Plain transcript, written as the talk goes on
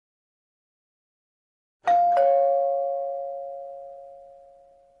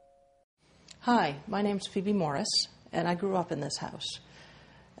Hi, my name's Phoebe Morris, and I grew up in this house.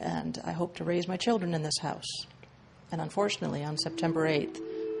 And I hope to raise my children in this house. And unfortunately, on September 8th,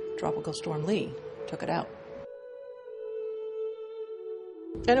 Tropical Storm Lee took it out.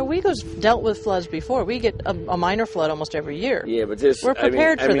 And Owego's dealt with floods before. We get a minor flood almost every year. Yeah, but this... We're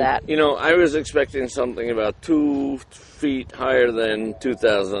prepared for that. You know, I was expecting something about 2 feet higher than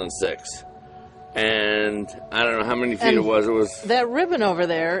 2006. And I don't know how many feet it was. That ribbon over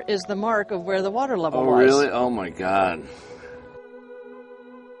there is the mark of where the water level was. Oh, really? Oh, my God.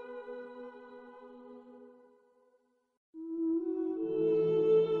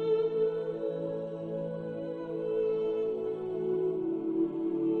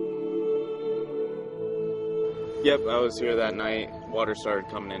 Yep, I was here that night. Water started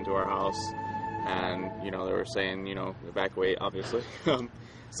coming into our house, and, you know, they were saying, you know, evacuate, obviously.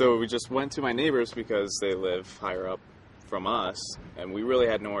 So we just went to my neighbors because they live higher up from us, and we really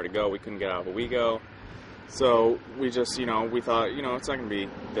had nowhere to go. We couldn't get out of Owego. So we just, you know, we thought, you know, it's not going to be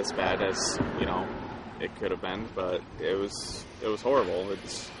this bad as, you know, it could have been, but it was horrible.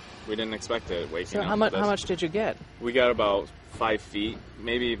 We didn't expect it waking up. So how much did you get? We got about 5 feet,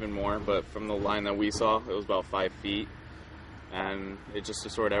 maybe even more, but from the line that we saw, it was about 5 feet. And it just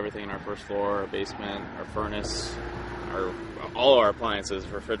destroyed everything in our first floor, our basement, our furnace, all our appliances,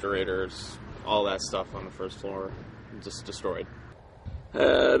 refrigerators, all that stuff on the first floor, just destroyed.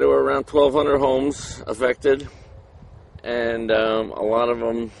 There were around 1,200 homes affected, and a lot of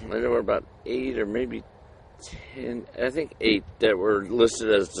them, there were about 8 or maybe 10, I think 8 that were listed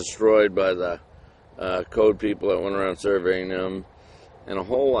as destroyed by the code people that went around surveying them, and a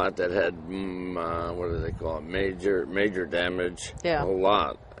whole lot that had, what do they call it, major damage. Yeah. A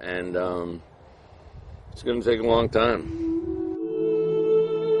lot, and it's going to take a long time.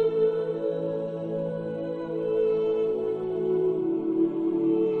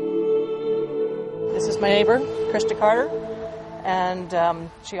 This is my neighbor, Krista Carter, and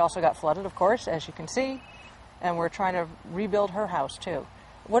she also got flooded, of course, as you can see, and we're trying to rebuild her house, too.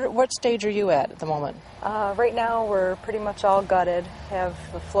 What stage are you at the moment? Right now, we're pretty much all gutted, have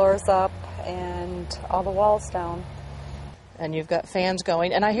the floors up and all the walls down. And you've got fans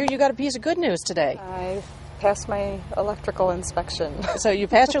going, and I hear you got a piece of good news today. I passed my electrical inspection. So you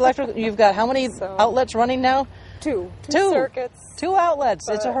passed your electrical, you've got how many outlets running now? Two circuits. 2 outlets,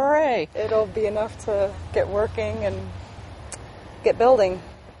 it's a hooray. It'll be enough to get working and get building.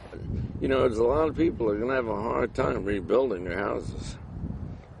 You know, there's a lot of people that are going to have a hard time rebuilding their houses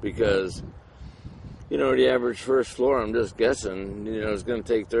because, you know, the average first floor, I'm just guessing, you know, it's going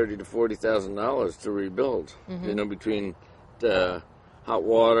to take $30,000 to $40,000 to rebuild. Mm-hmm. You know, between the hot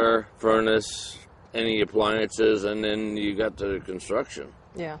water, furnace, any appliances, and then you got the construction.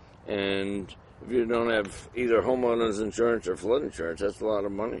 Yeah. And if you don't have either homeowners insurance or flood insurance, that's a lot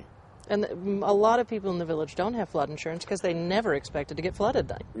of money. And a lot of people in the village don't have flood insurance because they never expected to get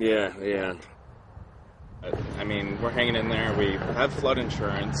flooded. Yeah, yeah. I mean, we're hanging in there. We have flood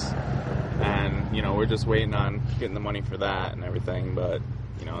insurance, and, you know, we're just waiting on getting the money for that and everything. But,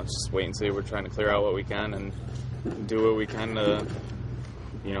 you know, it's just wait and see. We're trying to clear out what we can and do what we can to,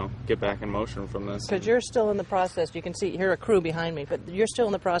 you know, get back in motion from this. Because you're still in the process. You can see here a crew behind me, but you're still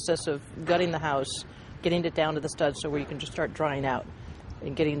in the process of gutting the house, getting it down to the studs so where you can just start drying out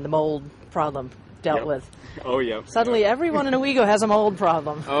and getting the mold problem dealt with. Oh, yeah. Suddenly everyone in Owego has a mold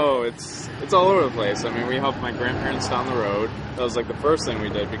problem. Oh, it's all over the place. I mean, we helped my grandparents down the road. That was like the first thing we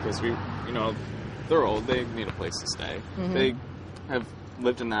did because we, you know, they're old. They need a place to stay. Mm-hmm. They have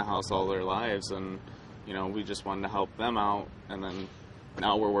lived in that house all their lives, and, you know, we just wanted to help them out. And then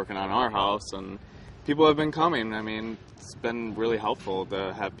now we're working on our house, and people have been coming. I mean, it's been really helpful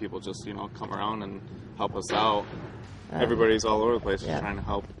to have people just, you know, come around and help us out. Everybody's all over the place trying to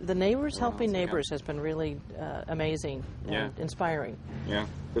help. The Neighbors Helping Neighbors has been really amazing and inspiring. Yeah,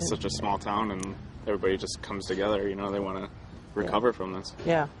 it's such a small town, and everybody just comes together. You know, they want to recover from this.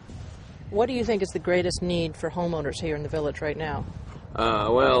 Yeah. What do you think is the greatest need for homeowners here in the village right now?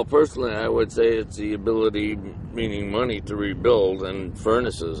 Well, personally, I would say it's the ability, meaning money, to rebuild, and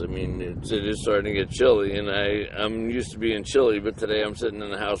furnaces. I mean, it is starting to get chilly, and I'm used to being chilly, but today I'm sitting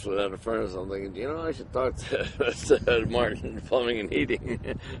in the house without a furnace. I'm thinking, you know, I should talk to Martin Plumbing and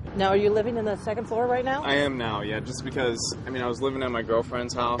Heating. Now, are you living in the second floor right now? I am now, yeah, just because, I mean, I was living at my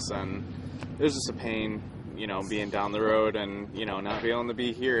girlfriend's house, and it was just a pain, you know, being down the road and, you know, not being able to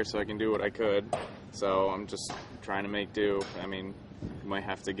be here so I can do what I could. So I'm just trying to make do. I mean, you might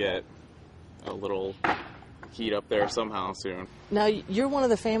have to get a little heat up there somehow soon. Now, you're one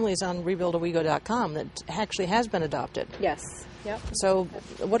of the families on rebuildowego.com that actually has been adopted. Yes. Yep. So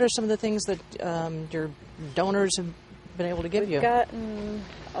what are some of the things that your donors have been able to give you? We've gotten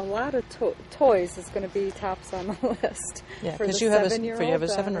a lot of toys is going to be tops on the list. Yeah, for the because you have a 7-year-old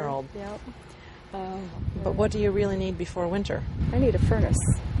 7-year-old. Yep. But what do you really need before winter? I need a furnace.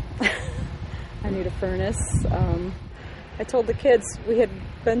 I need a furnace. I told the kids we had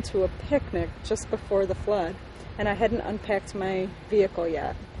been to a picnic just before the flood, and I hadn't unpacked my vehicle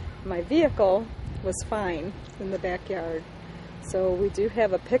yet. My vehicle was fine in the backyard. So we do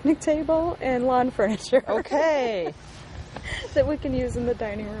have a picnic table and lawn furniture. Okay. that we can use in the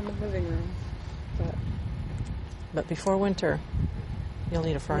dining room and living room. But before winter, you'll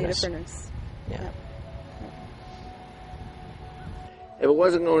need a furnace. Need a furnace. Yeah. Yep. If it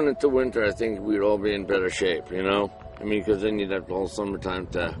wasn't going into winter, I think we'd all be in better shape, you know? I mean, because then you'd have all summertime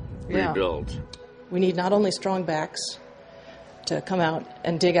to rebuild. We need not only strong backs to come out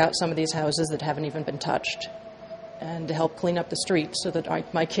and dig out some of these houses that haven't even been touched, and to help clean up the streets so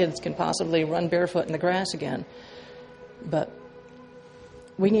that my kids can possibly run barefoot in the grass again. But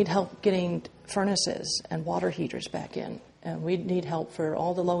we need help getting furnaces and water heaters back in. And we need help for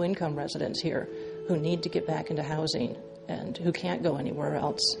all the low-income residents here who need to get back into housing and who can't go anywhere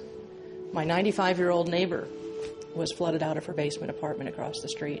else. My 95-year-old neighbor was flooded out of her basement apartment across the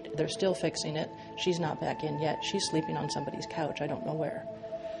street. They're still fixing it. She's not back in yet. She's sleeping on somebody's couch. I don't know where.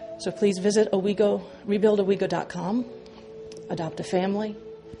 So please visit Owego, rebuildowego.com, adopt a family,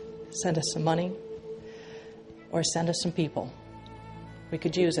 send us some money, or send us some people. We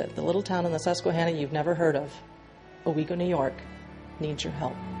could use it. The little town in the Susquehanna you've never heard of, Owego, New York, needs your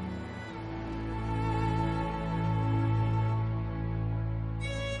help.